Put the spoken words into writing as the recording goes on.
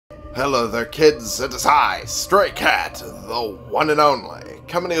Hello there, kids. It is I, Stray Cat, the one and only,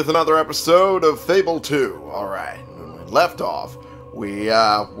 coming with another episode of Fable 2. Alright, when we left off, we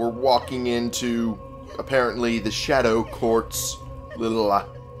were walking into, apparently, the Shadow Court's little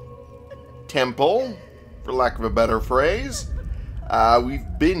temple, for lack of a better phrase.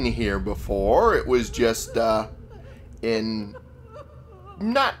 We've been here before. It was just in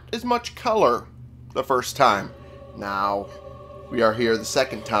not as much color the first time. Now, we are here the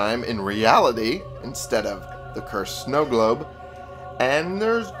second time in reality instead of the cursed snow globe, and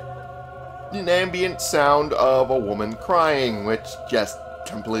there's an ambient sound of a woman crying, which just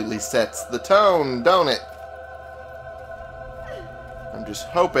completely sets the tone, don't it? I'm just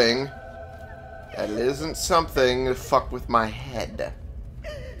hoping that it isn't something to fuck with my head,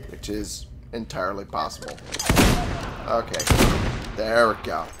 which is entirely possible. Okay, there we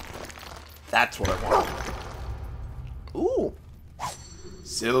go. That's what I want. Ooh.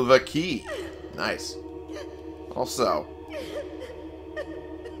 Silver key. Nice. Also,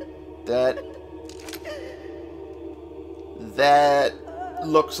 that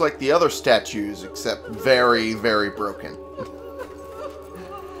looks like the other statues, except very, very broken.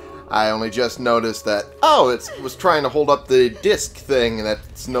 I only just noticed that, oh, it was trying to hold up the disc thing, and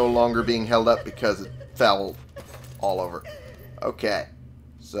that's no longer being held up because it fell all over. Okay.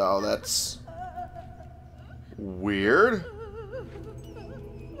 So that's weird.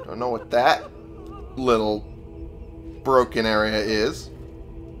 Don't know what that little broken area is.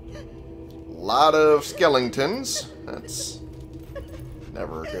 A lot of skeletons. That's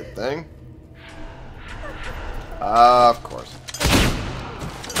never a good thing. Of course.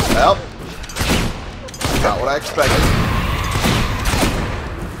 Well, not what I expected.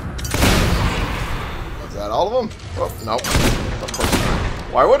 Is that all of them? Oh, no. Of course not.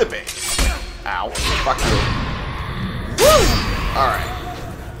 Why would it be? Ow. Fuck you. Woo! Alright.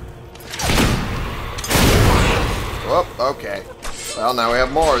 Oh, okay. Well, now we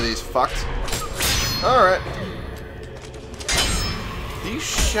have more of these fucks. Alright. These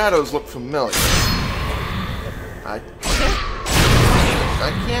shadows look familiar. I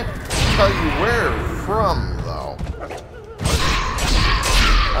can't tell you where from, though.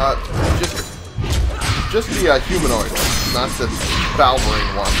 Just the humanoid ones, not the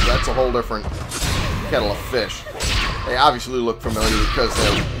Valverine ones. That's a whole different kettle of fish. They obviously look familiar because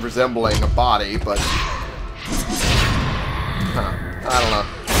they're resembling a body, but I don't know.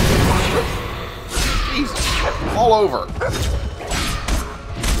 Jesus, all over.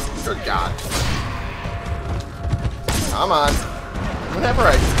 Good God. Come on. Whenever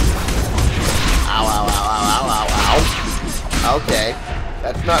I... Ow, ow, ow, ow, ow, ow, ow. Okay.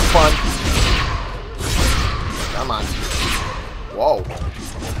 That's not fun. Come on. Whoa.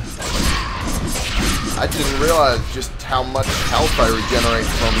 I didn't realize just how much health I regenerate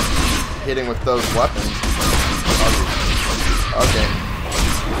from hitting with those weapons. Okay.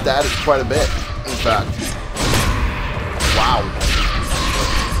 That is quite a bit, in fact. Wow.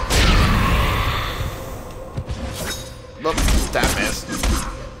 Look, that missed.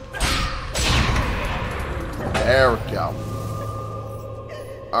 There we go.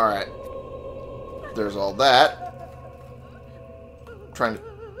 Alright. There's all that. Trying to...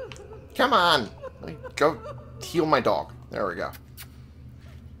 Come on! Go heal my dog. There we go.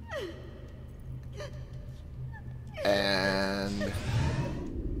 And...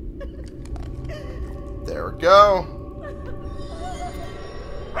 there we go.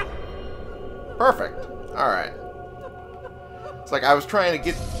 Perfect. Alright. It's like I was trying to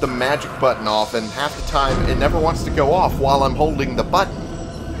get the magic button off, and half the time it never wants to go off while I'm holding the button.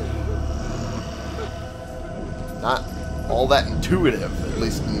 Not all that intuitive, at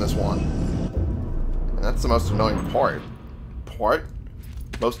least in this one. And that's the most annoying part.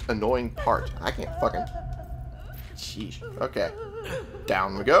 Most annoying part. I can't fucking... Sheesh. Okay.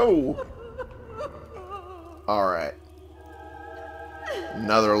 Down we go. Alright.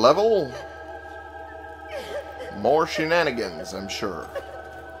 Another level. More shenanigans, I'm sure.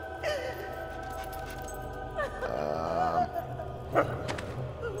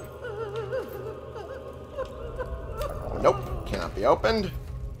 Nope. Cannot be opened.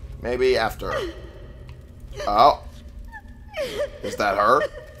 Maybe after. Oh. Is that her?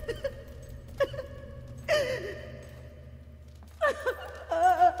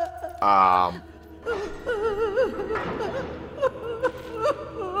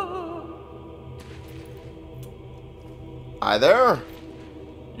 Hi there?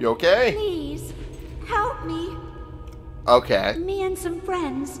 You okay? Please, help me. Okay. Me and some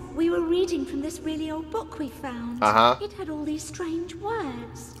friends, we were reading from this really old book we found. Uh-huh. It had all these strange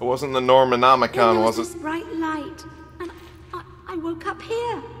words. It wasn't the Normanomicon, There was this it? bright light, and I woke up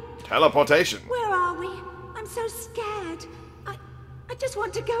here. Teleportation. Where are we? I'm so scared. I just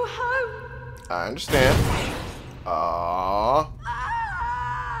want to go home. I understand. Ah!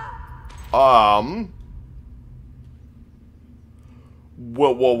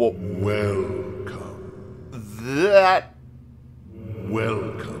 Whoa. Welcome. That.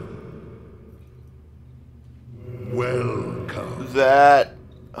 Welcome. Welcome. That.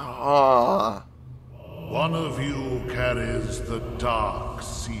 One of you carries the Dark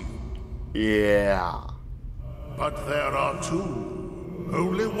Seal. Yeah. But there are two.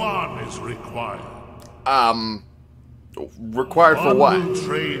 Only one is required. Required for what? One will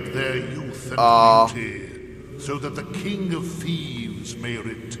trade their youth and beauty so that the King of Thieves may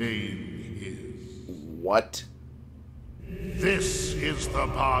retain his. What? This is the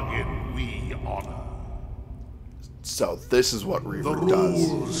bargain we honor. So this is what Reaver The does.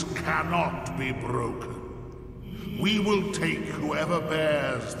 rules cannot be broken. We will take whoever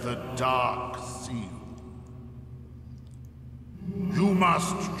bears the Dark Seal. You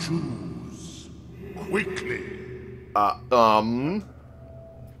must choose. Quickly.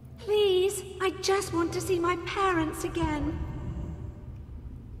 Please, I just want to see my parents again.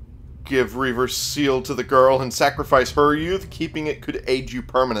 Give Reaver's seal to the girl and sacrifice her youth. Keeping it could age you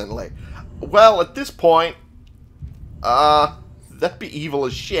permanently. Well, at this point, that'd be evil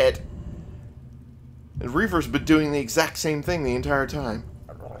as shit. And Reaver's been doing the exact same thing the entire time.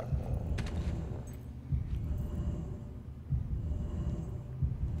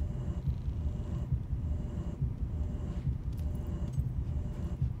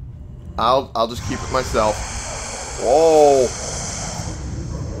 I'll just keep it myself. Whoa.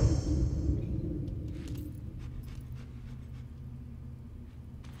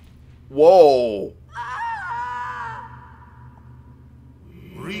 Whoa.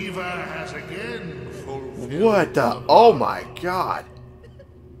 Reaver has again fulfilled. What the? Oh my god.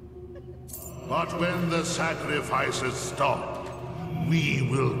 But when the sacrifices stop, we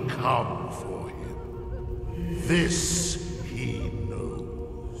will come for him. This he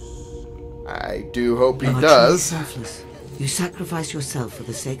knows. I do hope he You are does. truly selfless. You sacrifice yourself for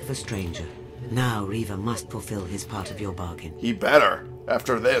the sake of a stranger. Now Reaver must fulfill his part of your bargain. He better,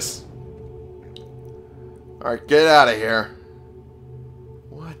 after this. Alright, get out of here.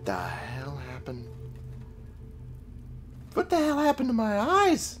 What the hell happened? What the hell happened to my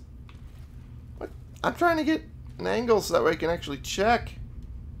eyes? What? I'm trying to get an angle so that way I can actually check.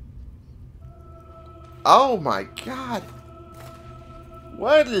 Oh my god.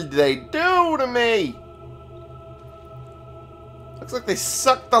 What did they do to me? Looks like they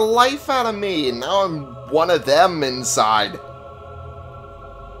sucked the life out of me, and now I'm one of them inside.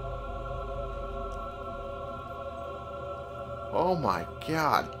 Oh my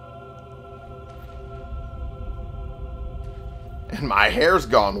god. And my hair's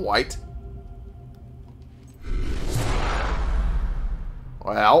gone white.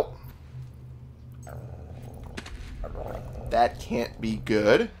 Well. That can't be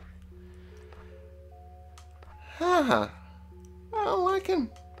good. Huh. Well, I can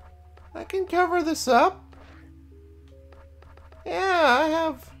cover this up.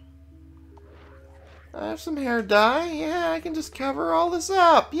 Yeah, I have some hair dye. Yeah, I can just cover all this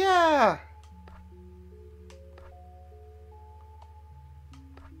up. Yeah.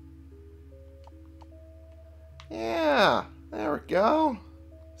 Yeah, there we go.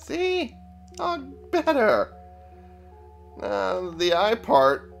 See? Oh, better. The eye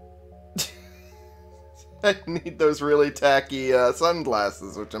part. I need those really tacky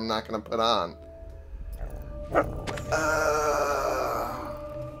sunglasses, which I'm not going to put on.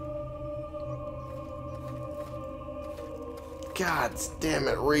 God damn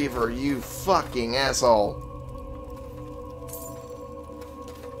it, Reaver, you fucking asshole.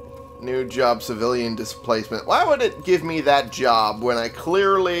 New job, civilian displacement. Why would it give me that job when I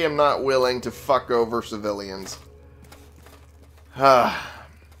clearly am not willing to fuck over civilians?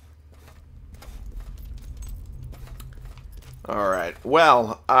 Alright,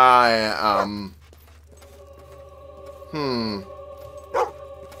 well,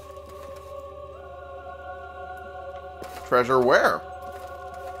 Treasure where?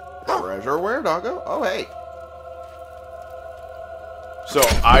 Treasure where, doggo? Oh, hey. So,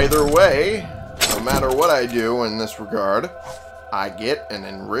 either way, no matter what I do in this regard, I get an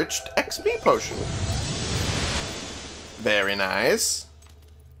enriched XP potion. Very nice.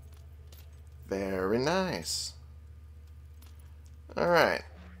 Very nice. Alright.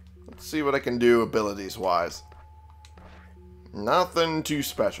 Let's see what I can do abilities-wise. Nothing too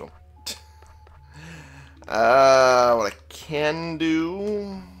special. What I can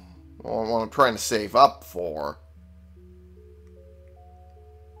do... Well, what I'm trying to save up for...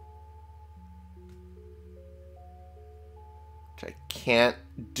 which I can't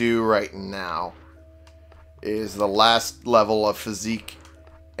do right now, is the last level of physique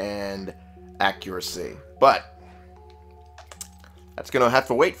and accuracy. But that's going to have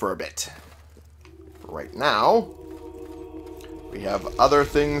to wait for a bit. For right now, we have other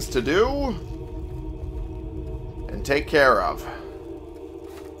things to do and take care of.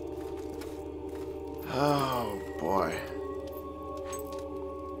 Oh, boy.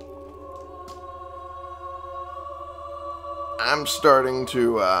 I'm starting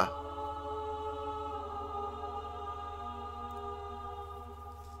to,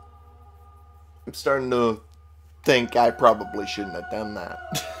 think I probably shouldn't have done that.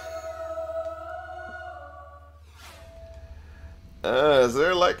 Is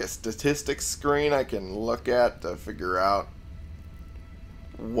there like a statistics screen I can look at to figure out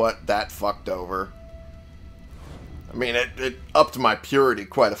what that fucked over? I mean, it upped my purity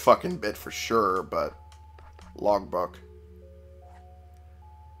quite a fucking bit for sure, but... Logbook.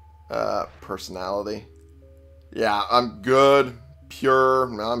 Personality. Yeah, I'm good.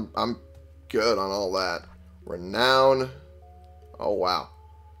 Pure. I'm good on all that. Renown. Oh, wow.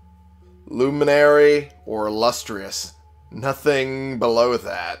 Luminary or illustrious. Nothing below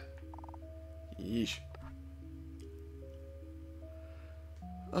that. Yeesh.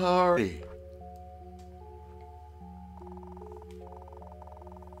 Alrighty.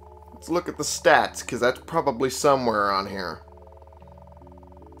 Let's look at the stats, because that's probably somewhere on here.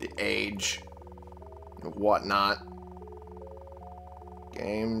 The age. And whatnot.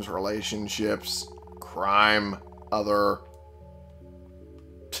 Games, relationships, crime, other.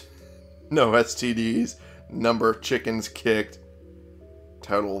 No STDs. Number of chickens kicked.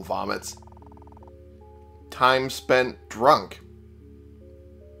 Total vomits. Time spent drunk.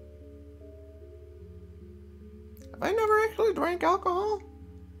 Have I never actually drank alcohol?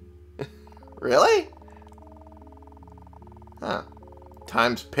 Really? Huh.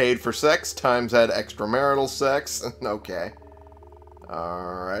 Times paid for sex. Times had extramarital sex. Okay.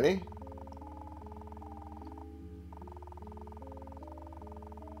 Alrighty.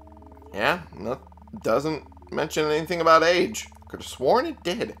 Yeah, no, doesn't mention anything about age. Could have sworn it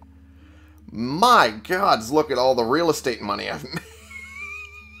did. My gods, look at all the real estate money I've made.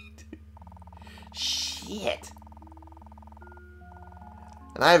 Shit.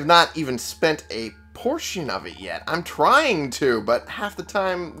 And I have not even spent a portion of it yet. I'm trying to, but half the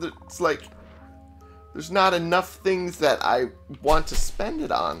time it's like there's not enough things that I want to spend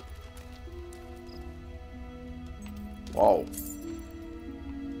it on. Whoa.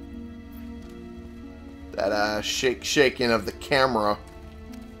 That shaking of the camera.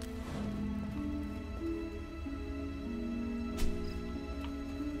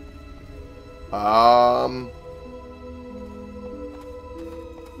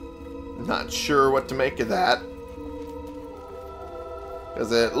 Not sure what to make of that.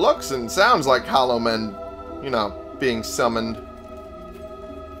 Because it looks and sounds like Hollow Men, you know, being summoned.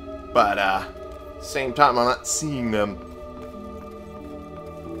 But, same time, I'm not seeing them.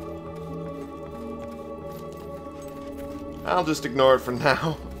 I'll just ignore it for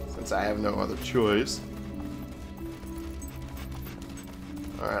now, since I have no other choice.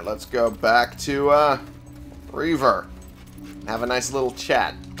 Alright, let's go back to, Reaver. Have a nice little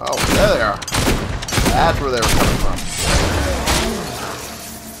chat. Oh, there they are. That's where they were coming from.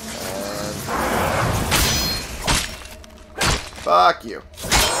 And... fuck you.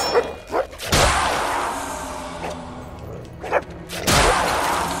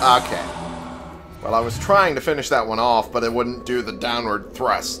 Okay. Well, I was trying to finish that one off, but it wouldn't do the downward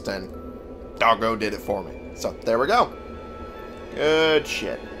thrust, and Doggo did it for me. So, there we go. Good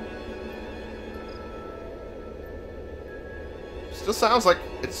shit. Still sounds like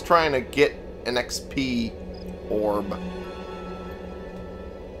it's trying to get an XP orb.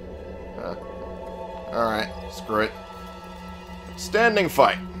 Alright, screw it. Standing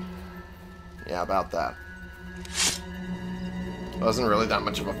fight. Yeah, about that. Wasn't really that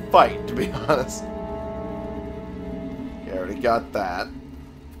much of a fight, to be honest. Yeah, already got that.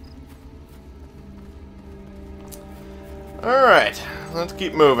 Alright, let's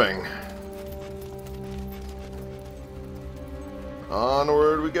keep moving.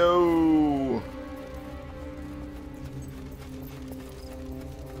 Onward we go.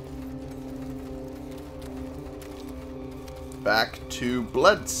 Back to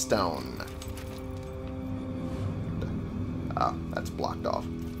Bloodstone. Oh, that's blocked off.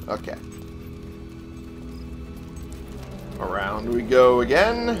 Okay. Around we go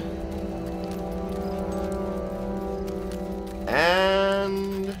again.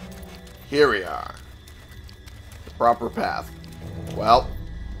 And here we are. The proper path. Well,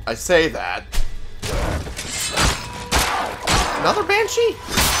 I say that. Another banshee?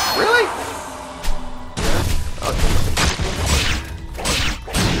 Really? Okay.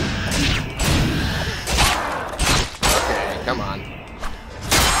 Okay, come on.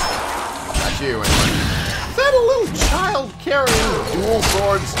 Got you anyway. Is that a little child carrying dual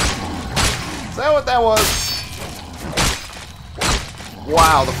swords? Is that what that was?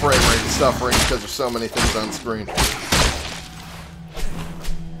 Wow, the frame rate is suffering because there's so many things on screen.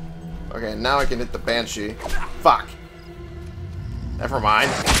 Okay, now I can hit the banshee. Fuck. Never mind.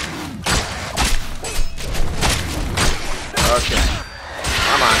 Okay.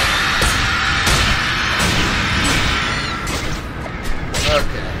 Come on.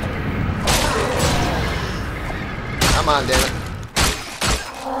 Okay. Come on, damn it.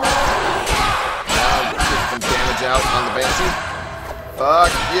 Now get some damage out on the banshee.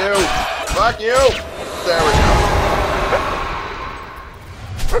 Fuck you! Fuck you! There we go.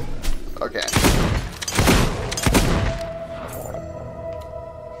 Okay.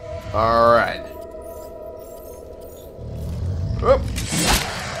 Alright. Whoop.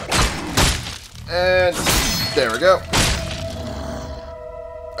 And there we go.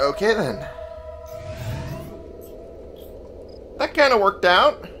 Okay then. That kind of worked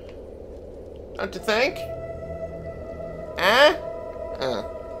out. Don't you think? Eh?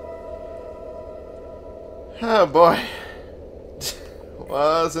 Oh boy.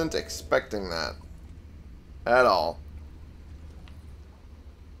 Wasn't expecting that. At all.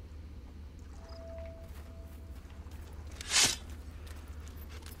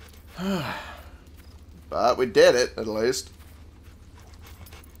 But we did it, at least.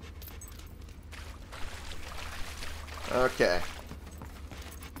 Okay.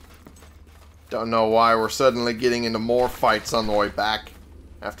 Don't know why we're suddenly getting into more fights on the way back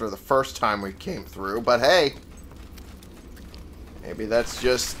after the first time we came through, but hey. Maybe that's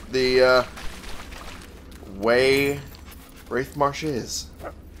just the way Wraithmarsh is.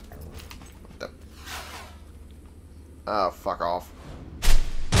 What the? Oh, fuck off.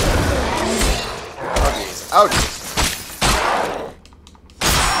 Oh, jeez. Oh, jeez.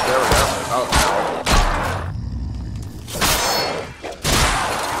 There we go. Oh.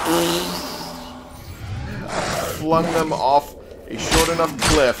 Flung them off a short enough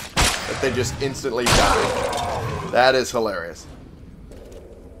cliff that they just instantly died. That is hilarious.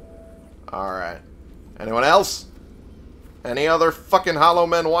 Alright. Anyone else? Any other fucking hollow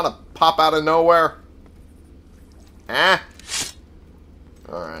men want to pop out of nowhere? Eh?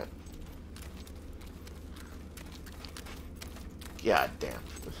 Alright. God damn.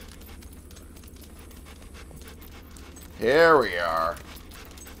 Here we are.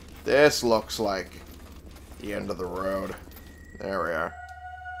 This looks like the end of the road. There we are.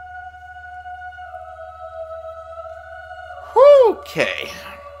 Okay.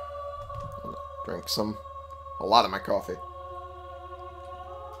 Drink a lot of my coffee.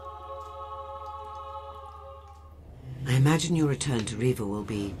 I imagine your return to Reaver will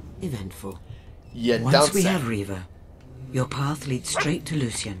be eventful. Yeah, Once we have Reaver, your path leads straight to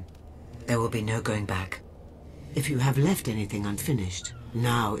Lucian. There will be no going back. If you have left anything unfinished,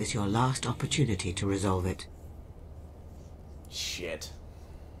 now is your last opportunity to resolve it. Shit.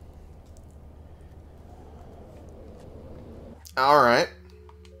 Alright.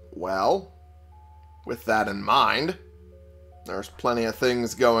 Well, with that in mind, there's plenty of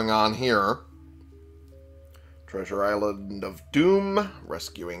things going on here. Treasure Island of Doom,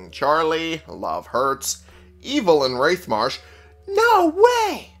 rescuing Charlie, Love Hurts, Evil in Wraithmarsh. No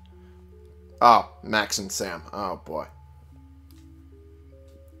way! Oh, Max and Sam. Oh, boy.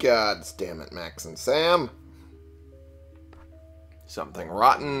 God damn it, Max and Sam. Something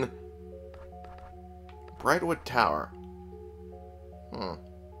Rotten. Brightwood Tower.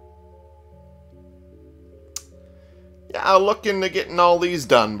 Yeah, I'll look into getting all these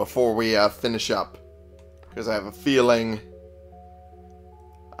done before we finish up. Because I have a feeling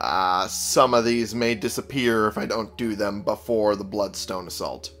some of these may disappear if I don't do them before the Bloodstone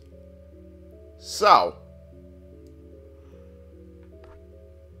Assault. So.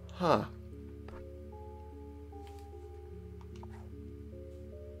 Huh.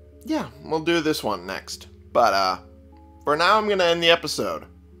 Yeah, we'll do this one next. But, for now I'm going to end the episode.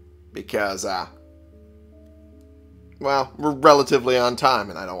 Because, well, we're relatively on time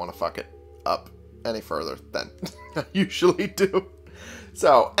and I don't want to fuck it up any further than I usually do.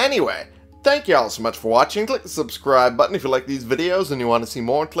 So, anyway, thank you all so much for watching. Click the subscribe button if you like these videos and you want to see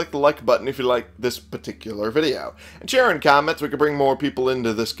more. Click the like button if you like this particular video. And share in comments. We can bring more people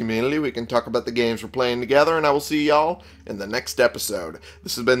into this community. We can talk about the games we're playing together. And I will see y'all in the next episode.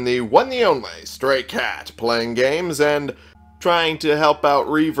 This has been the one and only Stray Cat, playing games and trying to help out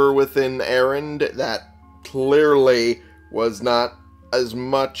Reaver with an errand that clearly was not as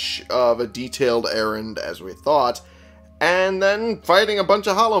much of a detailed errand as we thought, and then fighting a bunch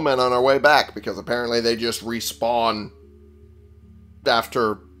of Hollow Men on our way back, because apparently they just respawn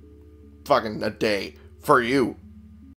after fucking a day. For you.